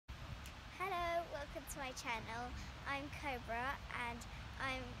to my channel. I'm Cobra and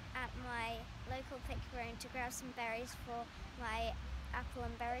I'm at my local pick room to grab some berries for my apple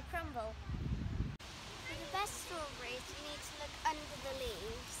and berry crumble. For the best strawberries you need to look under the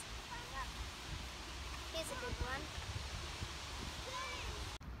leaves. Here's a good one.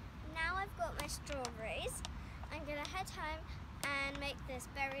 Now I've got my strawberries, I'm going to head home and make this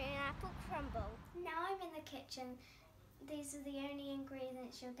berry and apple crumble. Now I'm in the kitchen. These are the only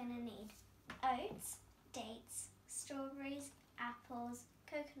ingredients you're going to need. Oats, dates, strawberries, apples,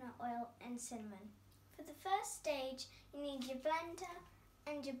 coconut oil and cinnamon. For the first stage you need your blender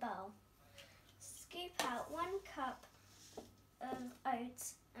and your bowl. Scoop out 1 cup of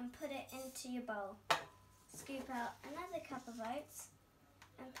oats and put it into your bowl. Scoop out another cup of oats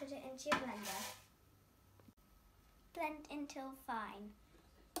and put it into your blender. Blend until fine.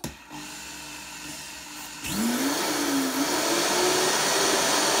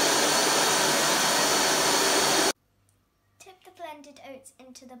 Tip the blended oats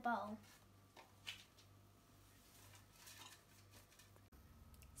into the bowl.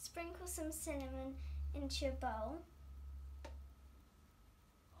 Sprinkle some cinnamon into your bowl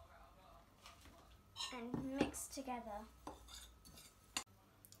and mix together.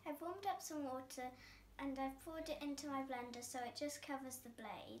 I've warmed up some water and I've poured it into my blender so it just covers the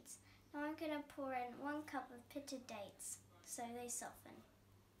blades. Now I'm going to pour in 1 cup of pitted dates so they soften.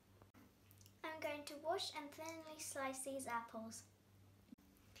 I'm going to wash and thinly slice these apples.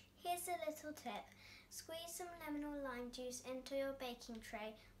 Here's a little tip. Squeeze some lemon or lime juice into your baking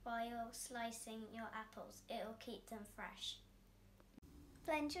tray while you're slicing your apples. It will keep them fresh.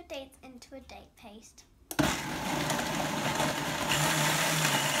 Blend your dates into a date paste.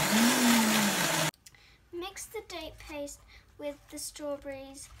 Mix the date paste with the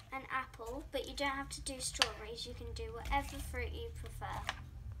strawberries and apple, but you don't have to do strawberries, you can do whatever fruit you prefer.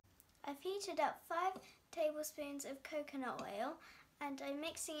 I've heated up 5 tablespoons of coconut oil and I'm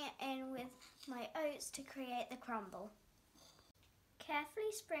mixing it in with my oats to create the crumble.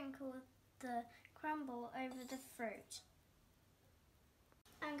 Carefully sprinkle the crumble over the fruit.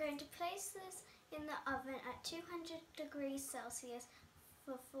 I'm going to place this in the oven at 200 degrees Celsius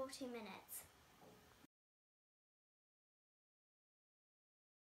for 40 minutes.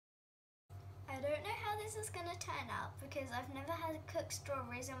 I don't know how this is going to turn out because I've never had cooked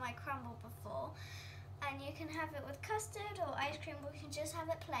strawberries in my crumble before, and you can have it with custard or ice cream or you can just have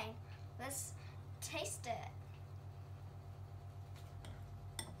it plain. Let's taste it.